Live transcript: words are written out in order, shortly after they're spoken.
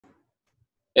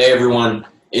Hey everyone,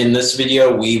 in this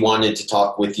video we wanted to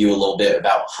talk with you a little bit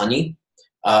about honey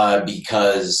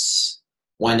because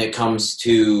when it comes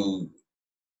to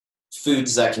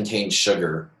foods that contain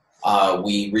sugar,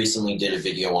 we recently did a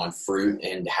video on fruit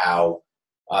and how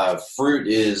fruit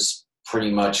is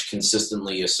pretty much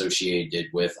consistently associated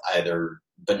with either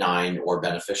benign or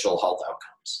beneficial health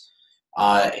outcomes.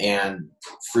 And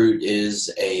fruit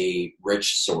is a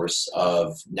rich source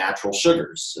of natural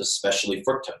sugars, especially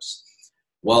fructose.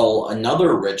 Well,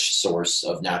 another rich source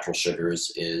of natural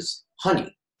sugars is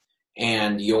honey.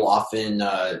 And you'll often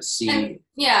see...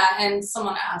 And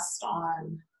someone asked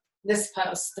on this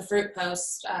post, the fruit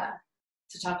post,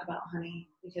 to talk about honey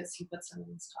because he puts it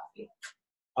in his coffee.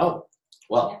 Oh,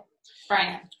 well. Yeah.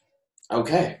 Brian.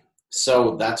 Okay,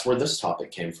 so that's where this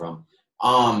topic came from.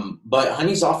 But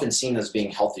honey's often seen as being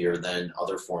healthier than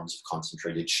other forms of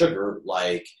concentrated sugar,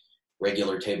 like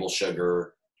regular table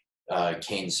sugar,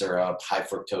 cane syrup, high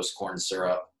fructose corn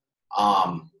syrup.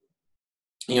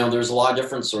 There's a lot of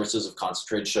different sources of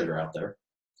concentrated sugar out there.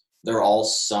 They're all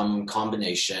some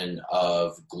combination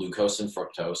of glucose and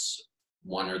fructose,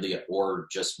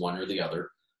 just one or the other.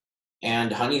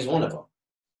 And honey's one of them.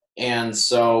 And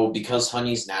so because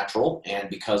honey's natural and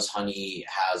because honey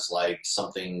has like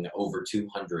something over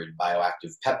 200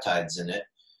 bioactive peptides in it,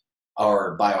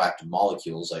 or bioactive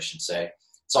molecules, I should say,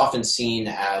 it's often seen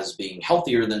as being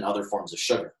healthier than other forms of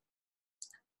sugar.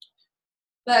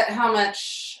 But how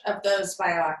much of those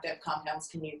bioactive compounds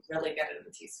can you really get in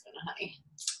a teaspoon of honey?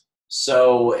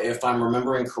 So if I'm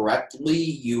remembering correctly,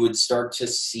 you would start to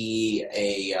see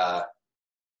a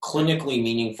clinically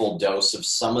meaningful dose of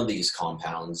some of these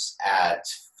compounds at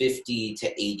 50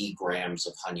 to 80 grams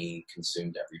of honey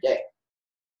consumed every day.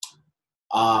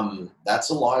 That's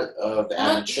a lot of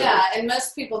added sugar. Yeah, and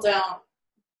most people don't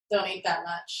eat that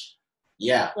much.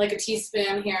 Yeah. Like a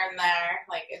teaspoon here and there.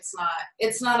 Like it's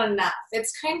not enough.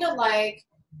 It's kind of like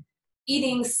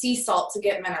eating sea salt to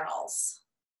get minerals,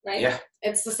 right? Yeah.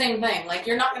 It's the same thing. Like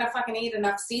you're not going to fucking eat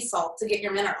enough sea salt to get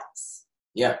your minerals.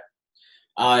 Yeah.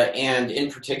 And in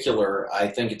particular, I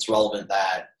think it's relevant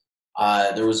that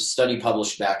there was a study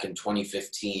published back in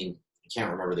 2015. I can't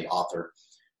remember the author.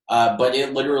 But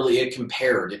it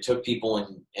compared. It took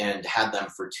people and had them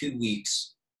for 2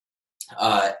 weeks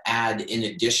add, in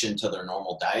addition to their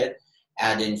normal diet,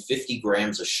 add in 50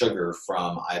 grams of sugar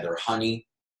from either honey,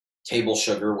 table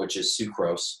sugar, which is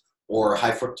sucrose, or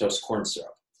high fructose corn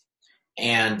syrup.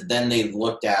 And then they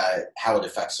looked at how it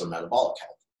affects their metabolic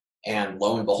health. And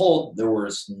lo and behold, there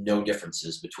was no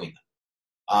differences between them.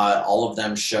 All of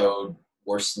them showed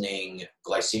worsening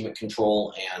glycemic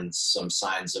control and some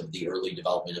signs of the early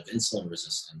development of insulin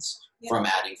resistance from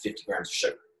adding 50 grams of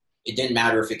sugar. It didn't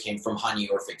matter if it came from honey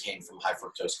or if it came from high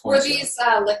fructose corn syrup. Were these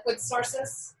liquid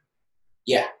sources?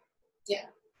 Yeah. Yeah.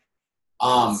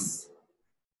 But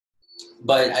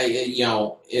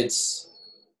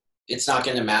it's not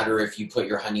going to matter if you put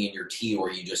your honey in your tea or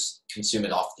you just consume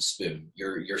it off the spoon.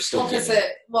 You're still getting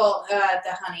it.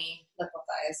 The honey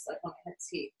liquefies like when it hits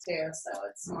heat too, so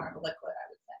it's more of a liquid, I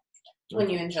would think.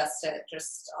 When you ingest it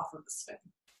just off of the spoon,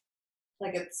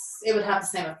 like it would have the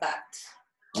same effect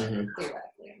theoretically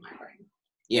in my brain.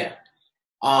 Yeah.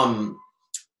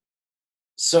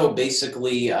 So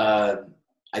basically, I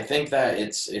think that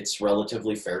it's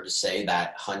relatively fair to say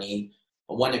that honey,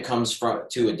 when it comes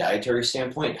to a dietary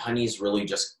standpoint, honey is really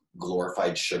just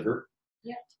glorified sugar.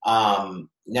 Yeah.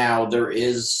 Now, there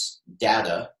is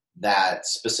data that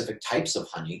specific types of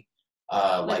honey,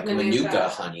 like Manuka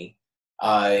honey,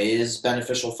 is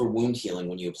beneficial for wound healing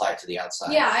when you apply it to the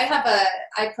outside. Yeah,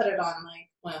 I put it on my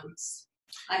wounds.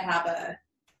 I have a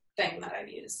thing that I've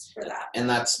used for that. And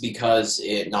that's because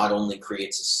it not only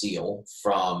creates a seal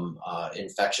from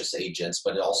infectious agents,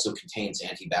 but it also contains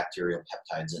antibacterial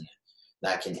peptides in it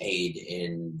that can aid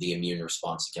in the immune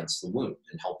response against the wound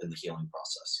and help in the healing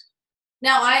process.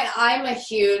 Now, I'm a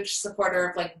huge supporter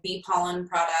of like bee pollen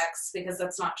products because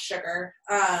it's not sugar.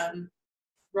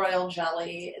 Royal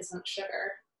jelly isn't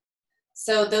sugar.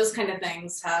 So those kind of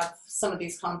things have some of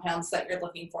these compounds that you're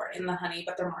looking for in the honey,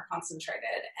 but they're more concentrated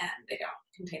and they don't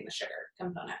contain the sugar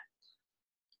component.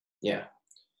 Yeah.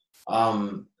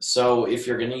 So if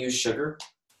you're going to use sugar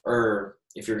or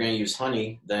if you're going to use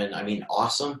honey, then I mean,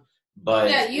 awesome. But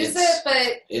yeah, use it,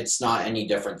 but it's not any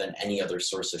different than any other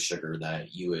source of sugar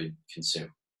that you would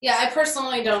consume. Yeah, I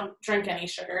personally don't drink any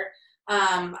sugar.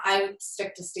 I would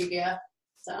stick to stevia.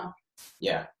 So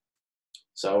yeah.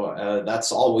 So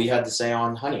that's all we had to say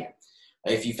on honey.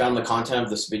 If you found the content of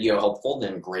this video helpful,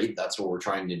 then great. That's what we're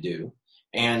trying to do.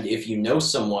 And if you know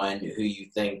someone who you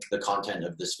think the content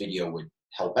of this video would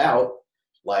help out,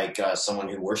 like someone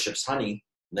who worships honey,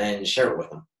 then share it with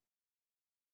them.